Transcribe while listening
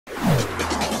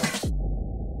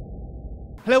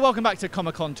Hello, welcome back to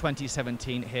Comic Con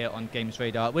 2017 here on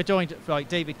GamesRadar. We're joined by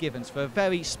David Gibbons for a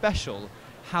very special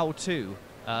how-to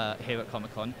here at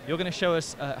Comic Con. You're going to show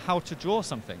us how to draw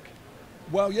something.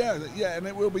 Well, yeah, and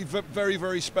it will be very,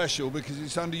 very special because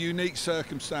it's under unique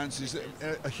circumstances,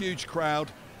 a huge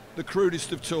crowd, the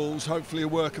crudest of tools, hopefully a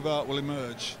work of art will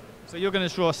emerge. So you're going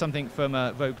to draw something from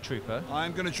Rogue Trooper.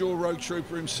 I'm going to draw Rogue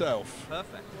Trooper himself.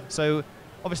 Perfect. So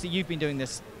obviously you've been doing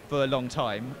this for a long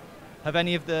time. Have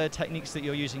any of the techniques that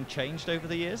you're using changed over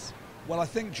the years? Well, I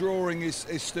think drawing is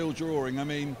still drawing. I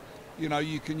mean, you know,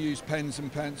 you can use pens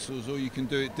and pencils or you can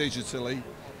do it digitally.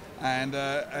 And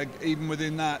even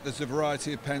within that, there's a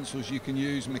variety of pencils you can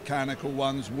use, mechanical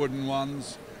ones, wooden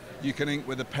ones. You can ink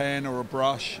with a pen or a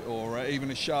brush or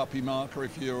even a Sharpie marker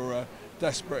if you're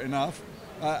desperate enough.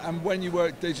 And when you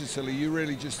work digitally, you're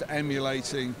really just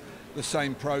emulating the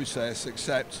same process,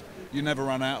 except you never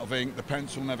run out of ink, the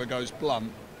pencil never goes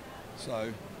blunt.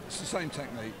 So it's the same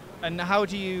technique. And how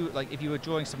do you, like, if you were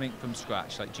drawing something from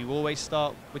scratch, like, do you always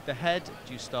start with the head?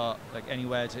 Do you start like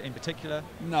anywhere in particular?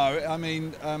 No, I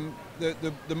mean,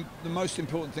 the most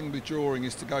important thing with drawing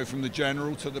is to go from the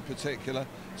general to the particular.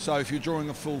 So if you're drawing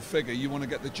a full figure, you want to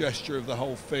get the gesture of the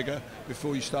whole figure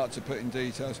before you start to put in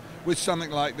details. With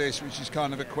something like this, which is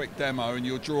kind of a quick demo, and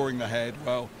you're drawing the head,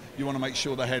 well, you want to make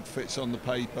sure the head fits on the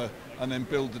paper and then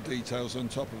build the details on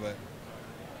top of it.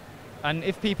 And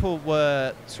if people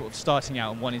were sort of starting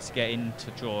out and wanting to get into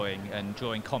drawing and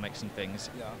drawing comics and things,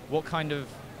 what kind of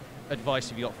advice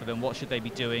have you got for them? What should they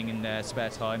be doing in their spare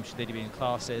time? Should they be in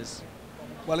classes?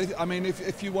 Well,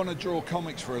 if you want to draw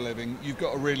comics for a living, you've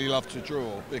got to really love to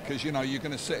draw because, you know, you're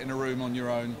going to sit in a room on your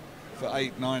own for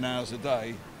 8-9 hours a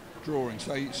day drawing.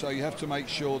 So you have to make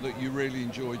sure that you really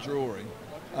enjoy drawing.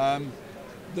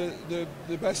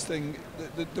 The best thing,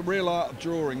 the real art of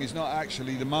drawing is not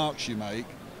actually the marks you make,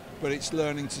 but it's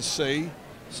learning to see.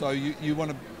 So you want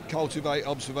to cultivate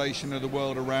observation of the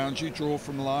world around you, draw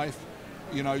from life,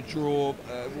 you know, draw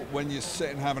when you're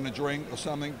sitting having a drink or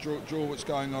something, draw what's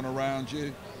going on around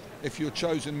you. If your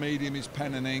chosen medium is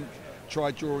pen and ink, try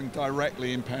drawing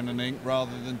directly in pen and ink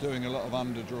rather than doing a lot of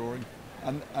underdrawing.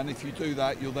 And if you do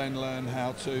that, you'll then learn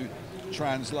how to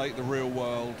translate the real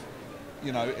world,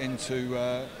 you know, into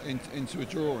a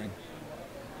drawing.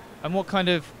 And what kind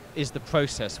of is the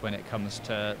process when it comes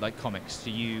to like comics?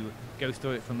 Do you go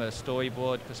through it from a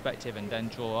storyboard perspective and then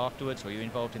draw afterwards, or are you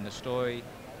involved in the story?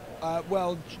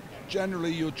 Well,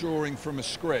 generally you're drawing from a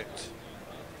script.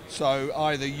 So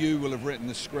either you will have written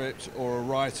the script or a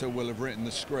writer will have written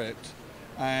the script,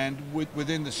 and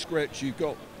within the script you've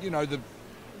got, you know, the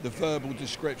verbal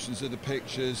descriptions of the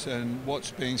pictures and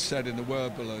what's being said in the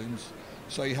word balloons.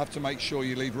 So you have to make sure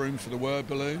you leave room for the word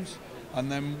balloons. And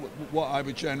then what I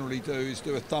would generally do is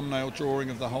do a thumbnail drawing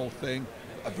of the whole thing,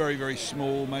 a very, very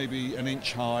small, maybe an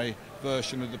inch high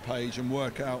version of the page, and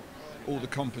work out all the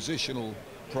compositional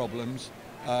problems.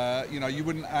 You know, you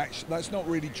wouldn't actually, that's not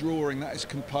really drawing, that is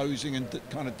composing and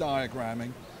kind of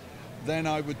diagramming. Then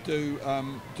I would do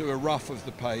a rough of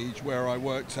the page where I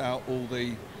worked out all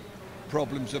the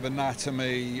problems of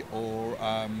anatomy or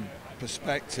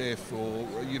perspective, or,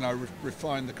 you know,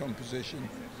 refine the composition.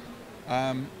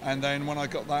 And then when I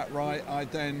got that right, I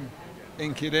then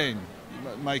ink it in,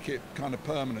 make it kind of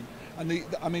permanent. And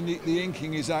the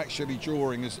inking is actually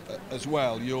drawing as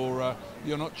well. You're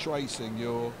not tracing,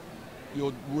 you're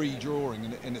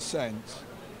redrawing in a sense,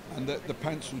 and the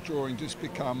pencil drawing just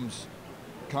becomes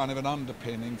kind of an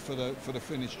underpinning for the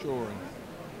finished drawing.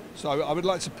 So I would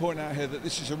like to point out here that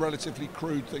this is a relatively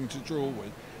crude thing to draw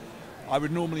with. I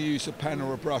would normally use a pen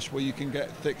or a brush where you can get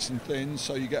thicks and thins,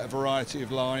 so you get a variety of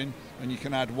line and you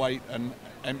can add weight and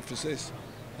emphasis.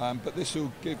 But this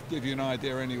will give you an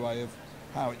idea anyway of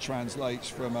how it translates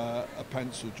from a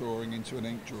pencil drawing into an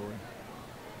ink drawing.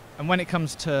 And when it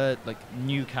comes to like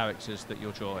new characters that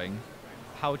you're drawing,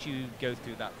 how do you go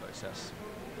through that process?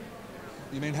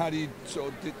 You mean how do you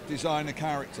sort of design a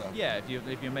character? Yeah,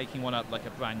 if you're making one up like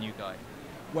a brand new guy.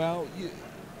 Well,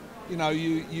 you know,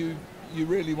 you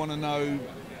really want to know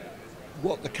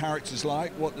what the character's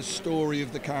like, what the story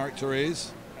of the character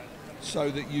is, so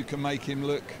that you can make him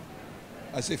look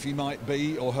as if he might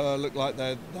be, or her look like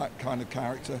they're that kind of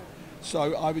character.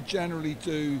 So I would generally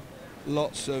do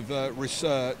lots of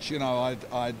research. You know,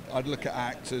 I'd look at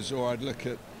actors, or I'd look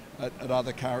at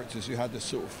other characters who had the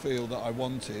sort of feel that I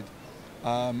wanted,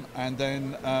 and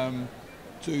then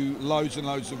do loads and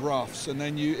loads of roughs, and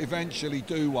then you eventually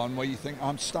do one where you think,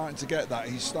 I'm starting to get that,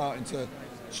 he's starting to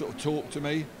sort of talk to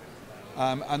me,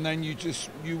 and then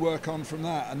you work on from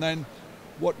that. And then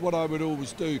what I would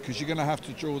always do, because you're going to have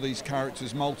to draw these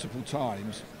characters multiple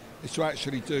times, is to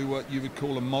actually do what you would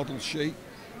call a model sheet.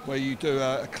 where you do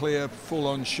a clear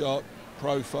full-on shot,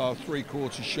 profile,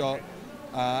 three-quarter shot,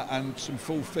 and some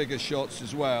full figure shots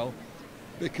as well,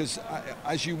 because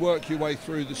as you work your way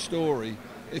through the story,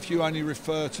 if you only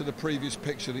refer to the previous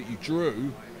picture that you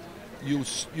drew,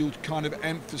 you'll kind of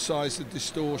emphasize the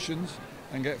distortions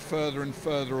and get further and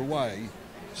further away.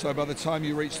 So by the time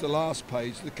you reach the last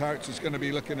page, the character's going to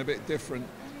be looking a bit different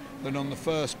than on the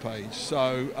first page.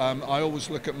 So I always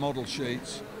look at model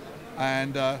sheets,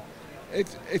 and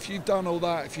if you've done all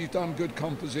that, if you've done good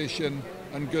composition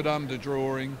and good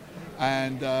underdrawing,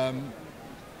 and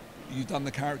you've done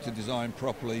the character design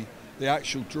properly, the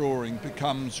actual drawing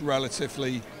becomes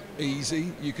relatively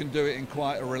easy. You can do it in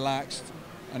quite a relaxed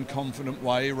and confident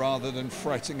way, rather than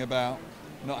fretting about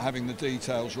not having the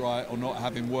details right or not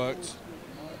having worked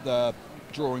the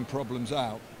drawing problems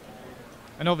out.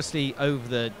 And obviously over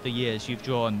the years you've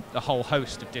drawn a whole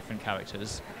host of different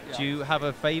characters. Yeah. Do you have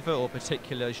a favourite or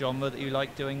particular genre that you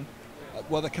like doing?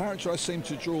 Well, the character I seem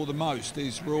to draw the most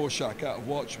is Rorschach out of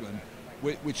Watchmen,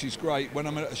 which is great. When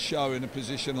I'm at a show in a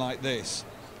position like this,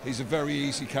 he's a very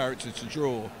easy character to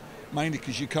draw, mainly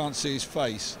because you can't see his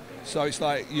face. So it's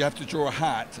like you have to draw a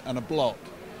hat and a block.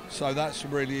 So that's a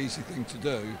really easy thing to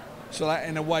do. So that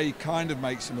in a way kind of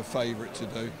makes him a favourite to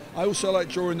do. I also like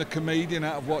drawing the comedian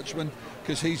out of Watchmen,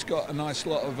 because he's got a nice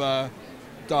lot of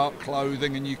dark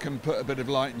clothing, and you can put a bit of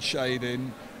light and shade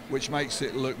in, which makes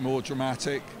it look more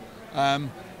dramatic. I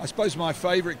suppose my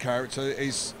favourite character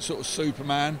is sort of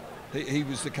Superman. He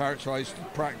was the character I used to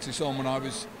practice on when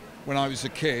I was a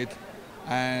kid,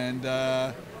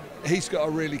 and he's got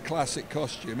a really classic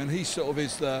costume, and he sort of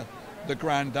is the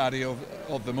granddaddy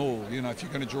of them all. You know, if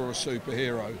you're going to draw a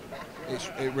superhero,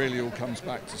 it really all comes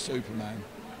back to Superman.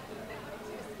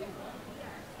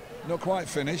 Not quite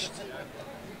finished.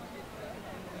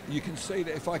 You can see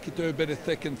that if I could do a bit of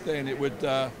thick and thin, it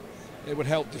would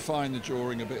help define the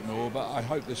drawing a bit more, but I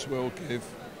hope this will give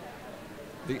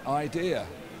the idea.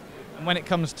 And when it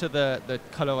comes to the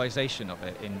colorization of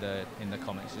it in the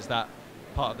comics, is that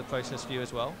part of the process for you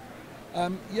as well?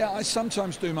 Yeah, I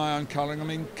sometimes do my own colouring. I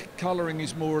mean, colouring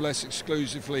is more or less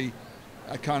exclusively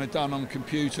kind of done on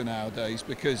computer nowadays,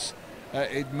 because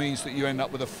it means that you end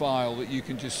up with a file that you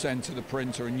can just send to the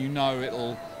printer, and you know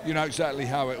exactly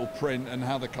how it'll print and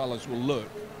how the colours will look.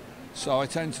 So I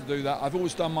tend to do that. I've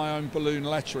always done my own balloon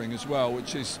lettering as well,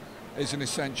 which is an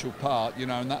essential part, you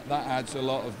know, and that adds a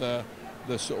lot of the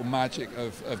sort of magic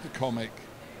of the comic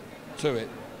to it.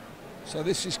 So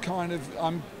this is kind of,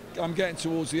 I'm getting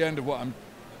towards the end of what I'm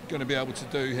going to be able to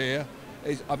do here.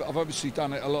 I've obviously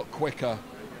done it a lot quicker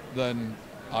than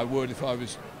I would if I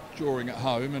was drawing at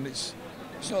home, and it's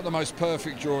not the most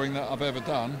perfect drawing that I've ever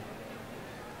done.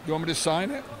 You want me to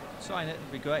sign it? Sign it,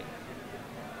 it'd be great.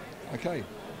 Okay.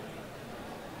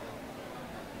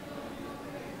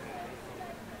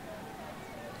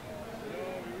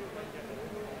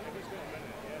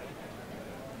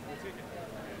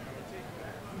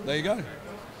 There you go.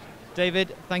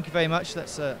 David, thank you very much.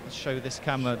 Let's show this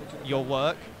camera your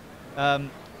work.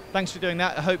 Thanks for doing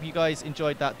that. I hope you guys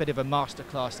enjoyed that bit of a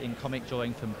masterclass in comic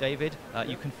drawing from David.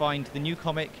 You can find the new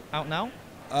comic out now.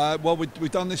 Well,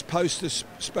 we've done this poster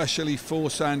specially for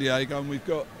San Diego, and we've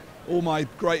got all my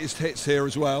greatest hits here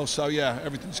as well. So yeah,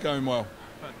 everything's going well.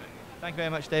 Perfect. Thank you very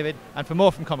much, David. And for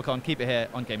more from Comic Con, keep it here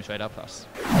on GamesRadar Plus.